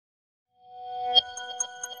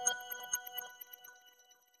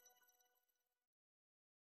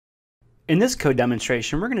In this code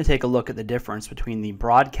demonstration, we're going to take a look at the difference between the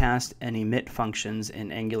broadcast and emit functions in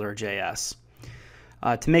AngularJS.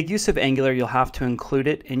 To make use of Angular, you'll have to include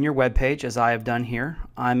it in your web page, as I have done here.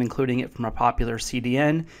 I'm including it from a popular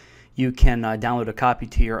CDN. You can download a copy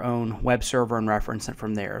to your own web server and reference it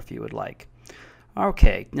from there if you would like.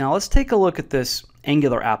 Okay, now let's take a look at this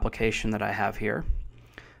Angular application that I have here.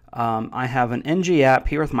 I have an ng app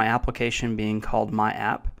here with my application being called my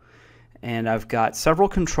app. And I've got several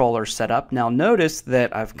controllers set up. Now notice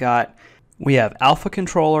that we have Alpha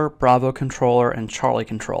controller, Bravo controller, and Charlie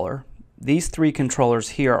controller. These three controllers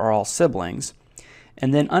here are all siblings.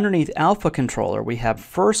 And then underneath Alpha controller, we have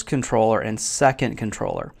first controller and second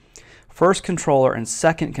controller. First controller and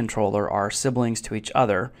second controller are siblings to each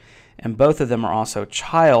other, and both of them are also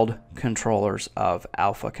child controllers of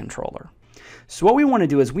Alpha controller. So what we want to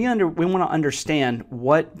do is we want to understand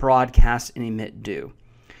what broadcast and emit do.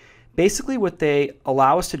 Basically what they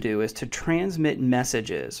allow us to do is to transmit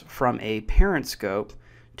messages from a parent scope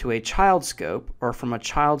to a child scope, or from a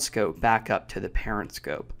child scope back up to the parent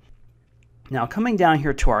scope. Now coming down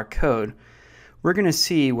here to our code, we're going to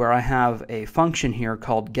see where I have a function here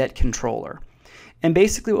called getController. And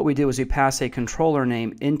basically what we do is we pass a controller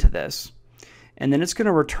name into this, and then it's going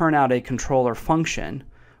to return out a controller function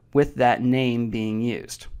with that name being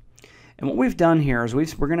used. And what we've done here is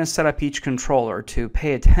we're going to set up each controller to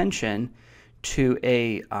pay attention to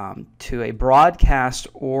a broadcast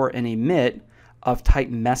or an emit of type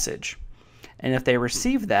message. And if they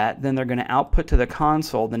receive that, then they're going to output to the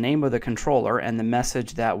console the name of the controller and the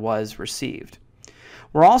message that was received.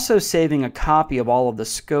 We're also saving a copy of all of the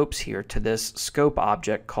scopes here to this scope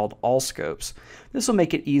object called allScopes. This will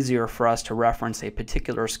make it easier for us to reference a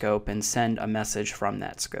particular scope and send a message from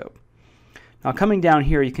that scope. Now coming down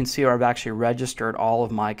here, you can see where I've actually registered all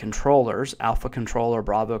of my controllers: Alpha controller,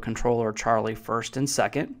 Bravo controller, Charlie first and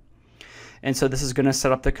second. And so this is going to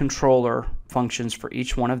set up the controller functions for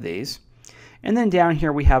each one of these. And then down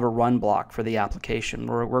here we have a run block for the application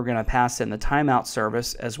where we're going to pass in the timeout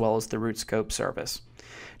service as well as the root scope service.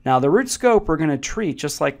 Now the root scope we're going to treat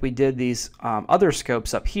just like we did these other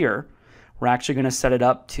scopes up here. We're actually going to set it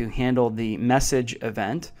up to handle the message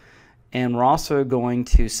event. And we're also going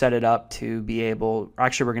to set it up to be able,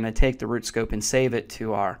 actually we're going to take the root scope and save it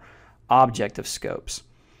to our object of scopes.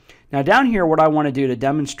 Now down here what I want to do to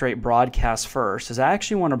demonstrate broadcast first is I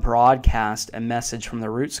actually want to broadcast a message from the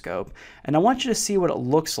root scope, and I want you to see what it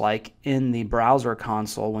looks like in the browser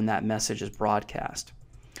console when that message is broadcast.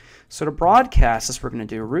 So to broadcast this, we're going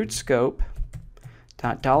to do root scope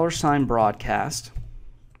 $broadcast,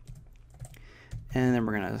 and then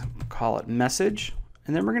we're going to call it message.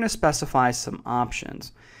 And then we're going to specify some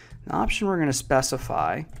options. The option we're going to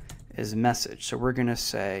specify is message. So we're going to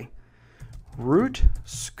say root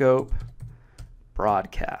scope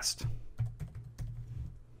broadcast.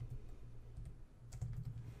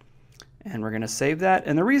 And we're going to save that.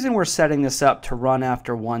 And the reason we're setting this up to run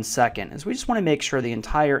after 1 second is we just want to make sure the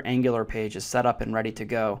entire Angular page is set up and ready to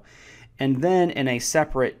go. And then in a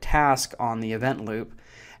separate task on the event loop,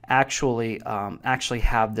 actually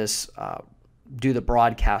have this do the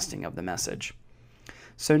broadcasting of the message.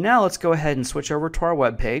 So now let's go ahead and switch over to our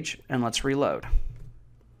web page and let's reload.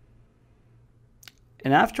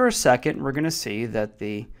 And after a second, we're going to see that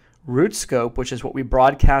the root scope, which is what we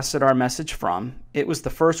broadcasted our message from, it was the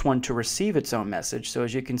first one to receive its own message. So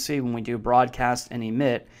as you can see, when we do broadcast and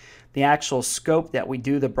emit, the actual scope that we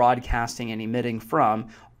do the broadcasting and emitting from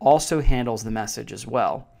also handles the message as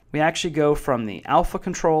well. We actually go from the Alpha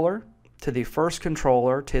controller to the first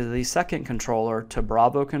controller, to the second controller, to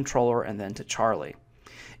Bravo controller, and then to Charlie.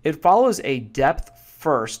 It follows a depth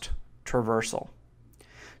first traversal.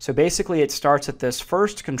 So basically it starts at this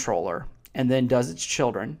first controller and then does its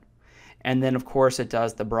children, and then of course it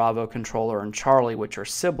does the Bravo controller and Charlie, which are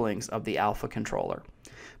siblings of the Alpha controller.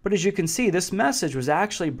 But as you can see, this message was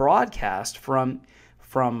actually broadcast from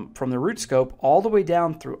the root scope all the way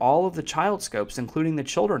down through all of the child scopes, including the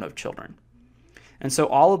children of children. And so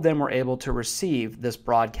all of them were able to receive this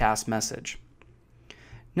broadcast message.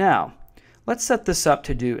 Now, let's set this up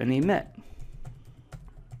to do an emit.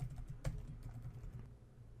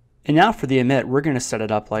 And now for the emit, we're going to set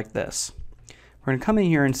it up like this. We're going to come in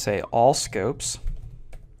here and say all scopes,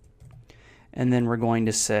 and then we're going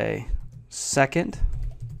to say second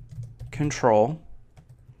control.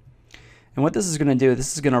 And what this is going to do,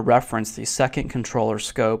 this is going to reference the second controller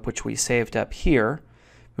scope, which we saved up here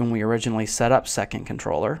when we originally set up second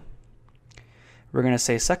controller. We're going to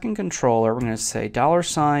say second controller, we're going to say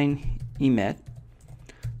 $emit.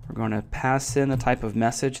 We're going to pass in the type of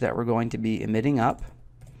message that we're going to be emitting up.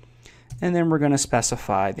 And then we're going to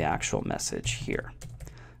specify the actual message here.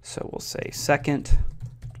 So we'll say second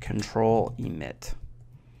control emit.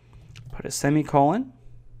 Put a semicolon.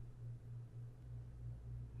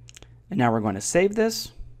 And now we're going to save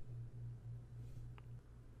this.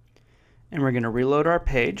 And we're going to reload our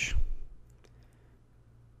page.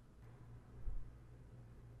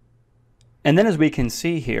 And then as we can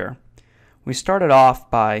see here, we started off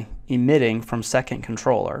by emitting from second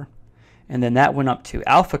controller, and then that went up to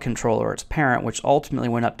alpha controller, its parent, which ultimately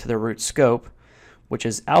went up to the root scope, which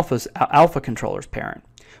is alpha controller's parent.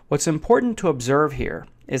 What's important to observe here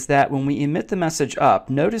is that when we emit the message up,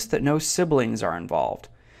 notice that no siblings are involved.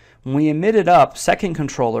 When we emitted up, second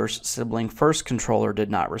controller's sibling, first controller,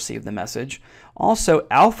 did not receive the message. Also,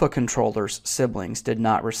 alpha controller's siblings did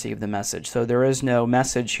not receive the message. So there is no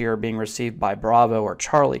message here being received by Bravo or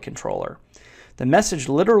Charlie controller. The message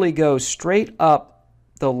literally goes straight up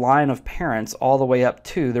the line of parents all the way up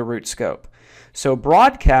to the root scope. So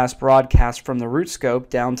broadcasts from the root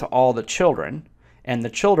scope down to all the children and the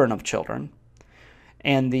children of children.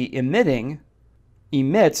 And the emitting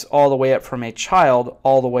emits all the way up from a child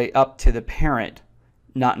all the way up to the parent,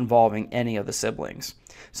 not involving any of the siblings.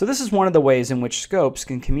 So this is one of the ways in which scopes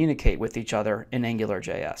can communicate with each other in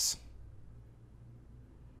AngularJS.